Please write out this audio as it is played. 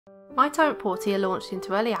My Time at Portia launched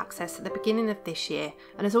into early access at the beginning of this year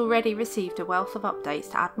and has already received a wealth of updates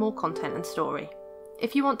to add more content and story.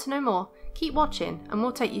 If you want to know more, keep watching and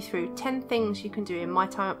we'll take you through 10 things you can do in My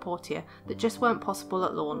Time at Portia that just weren't possible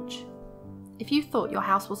at launch. If you thought your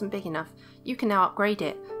house wasn't big enough, you can now upgrade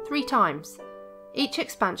it 3 times. Each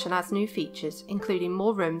expansion adds new features, including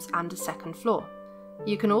more rooms and a second floor.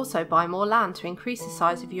 You can also buy more land to increase the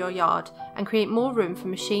size of your yard and create more room for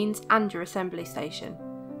machines and your assembly station.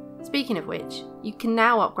 Speaking of which, you can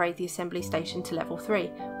now upgrade the assembly station to level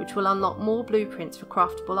 3, which will unlock more blueprints for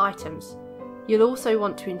craftable items. You'll also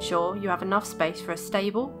want to ensure you have enough space for a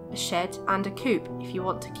stable, a shed and a coop if you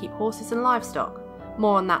want to keep horses and livestock.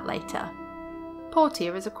 More on that later.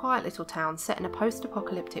 Portia is a quiet little town set in a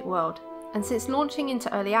post-apocalyptic world, and since launching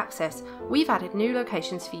into early access, we've added new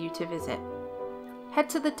locations for you to visit. Head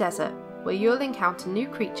to the desert, where you'll encounter new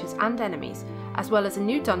creatures and enemies, as well as a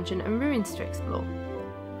new dungeon and ruins to explore.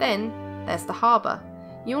 Then, there's the harbour.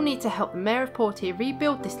 You'll need to help the Mayor of Portia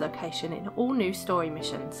rebuild this location in all new story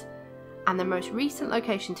missions. And the most recent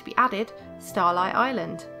location to be added, Starlight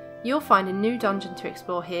Island. You'll find a new dungeon to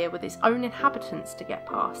explore here with its own inhabitants to get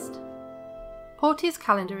past. Portia's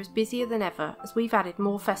calendar is busier than ever as we've added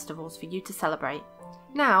more festivals for you to celebrate.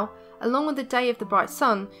 Now, along with the Day of the Bright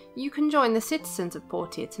Sun, you can join the citizens of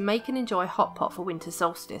Portia to make and enjoy Hot Pot for Winter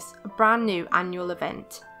Solstice, a brand new annual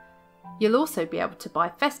event. You'll also be able to buy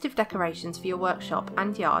festive decorations for your workshop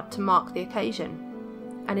and yard to mark the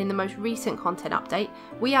occasion. And in the most recent content update,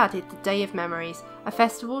 we added the Day of Memories, a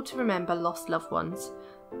festival to remember lost loved ones.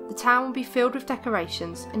 The town will be filled with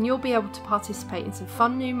decorations and you'll be able to participate in some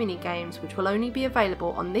fun new mini games which will only be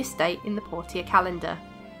available on this date in the Portia calendar.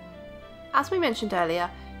 As we mentioned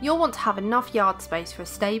earlier, you'll want to have enough yard space for a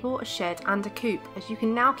stable, a shed and a coop, as you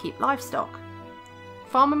can now keep livestock.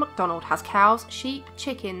 Farmer McDonald has cows, sheep,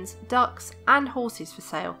 chickens, ducks and horses for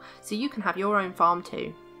sale, so you can have your own farm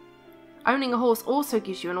too. Owning a horse also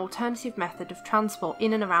gives you an alternative method of transport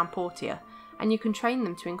in and around Portia, and you can train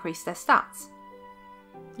them to increase their stats.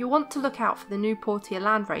 You'll want to look out for the new Portia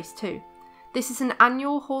Land Race too. This is an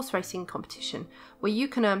annual horse racing competition where you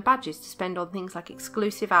can earn badges to spend on things like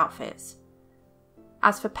exclusive outfits.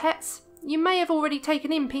 As for pets, you may have already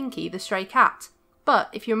taken in Pinky the stray cat, but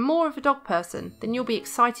if you're more of a dog person, then you'll be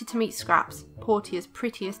excited to meet Scraps, Portia's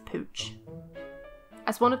prettiest pooch.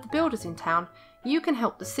 As one of the builders in town, you can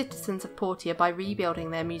help the citizens of Portia by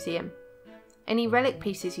rebuilding their museum. Any relic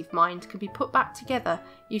pieces you've mined can be put back together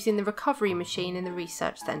using the recovery machine in the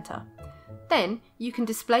research centre. Then you can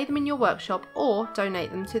display them in your workshop or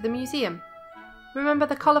donate them to the museum. Remember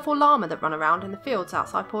the colourful llama that run around in the fields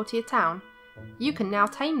outside Portia town? You can now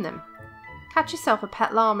tame them. Catch yourself a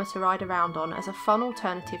pet llama to ride around on as a fun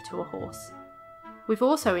alternative to a horse. We've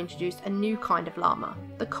also introduced a new kind of llama,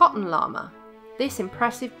 the cotton llama. This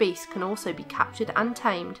impressive beast can also be captured and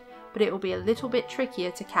tamed, but it will be a little bit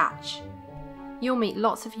trickier to catch. You'll meet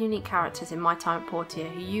lots of unique characters in My Time at Portia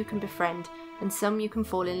who you can befriend and some you can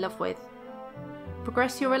fall in love with.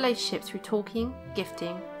 Progress your relationship through talking,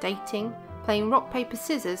 gifting, dating, playing rock paper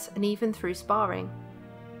scissors and even through sparring.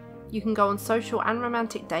 You can go on social and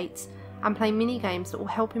romantic dates and play mini games that will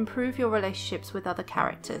help improve your relationships with other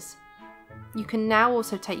characters. You can now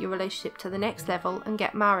also take your relationship to the next level and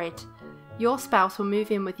get married. Your spouse will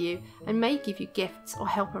move in with you and may give you gifts or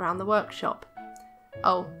help around the workshop.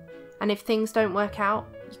 Oh, and if things don't work out,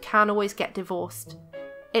 you can always get divorced.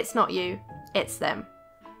 It's not you, it's them.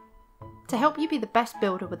 To help you be the best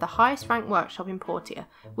builder with the highest ranked workshop in Portia,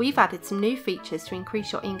 we've added some new features to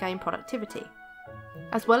increase your in-game productivity.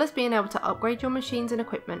 As well as being able to upgrade your machines and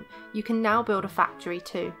equipment, you can now build a factory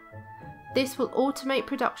too. This will automate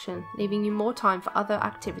production, leaving you more time for other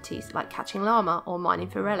activities like catching llama or mining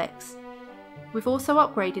for relics. We've also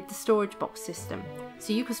upgraded the storage box system,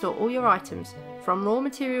 so you can store all your items, from raw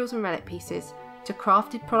materials and relic pieces, to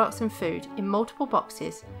crafted products and food in multiple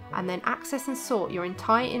boxes, and then access and sort your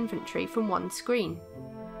entire inventory from one screen.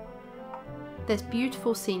 There's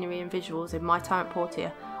beautiful scenery and visuals in My Time at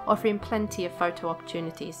Portia, offering plenty of photo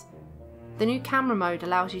opportunities. The new camera mode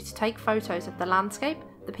allows you to take photos of the landscape,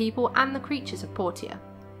 the people and the creatures of Portia.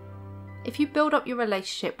 If you build up your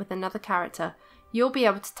relationship with another character, you'll be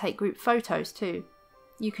able to take group photos too.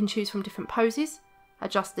 You can choose from different poses,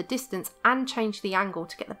 adjust the distance and change the angle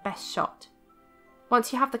to get the best shot.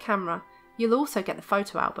 Once you have the camera, you'll also get the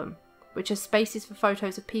photo album, which has spaces for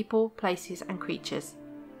photos of people, places and creatures.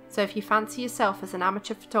 So if you fancy yourself as an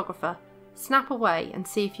amateur photographer, snap away and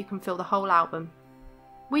see if you can fill the whole album.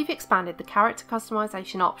 We've expanded the character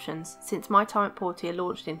customization options since My Time at Portia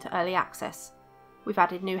launched into early access. We've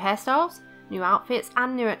added new hairstyles, new outfits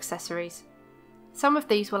and new accessories. Some of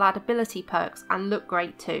these will add ability perks and look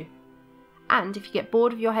great too. And if you get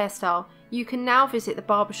bored of your hairstyle, you can now visit the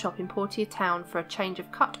barbershop in Portia town for a change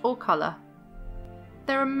of cut or colour.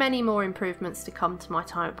 There are many more improvements to come to my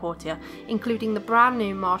time at Portia, including the brand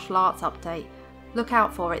new martial arts update. Look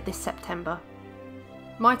out for it this September.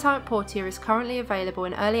 My Time at Portia is currently available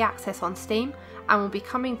in early access on Steam and will be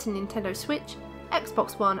coming to Nintendo Switch,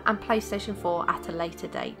 Xbox One and PlayStation 4 at a later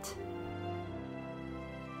date.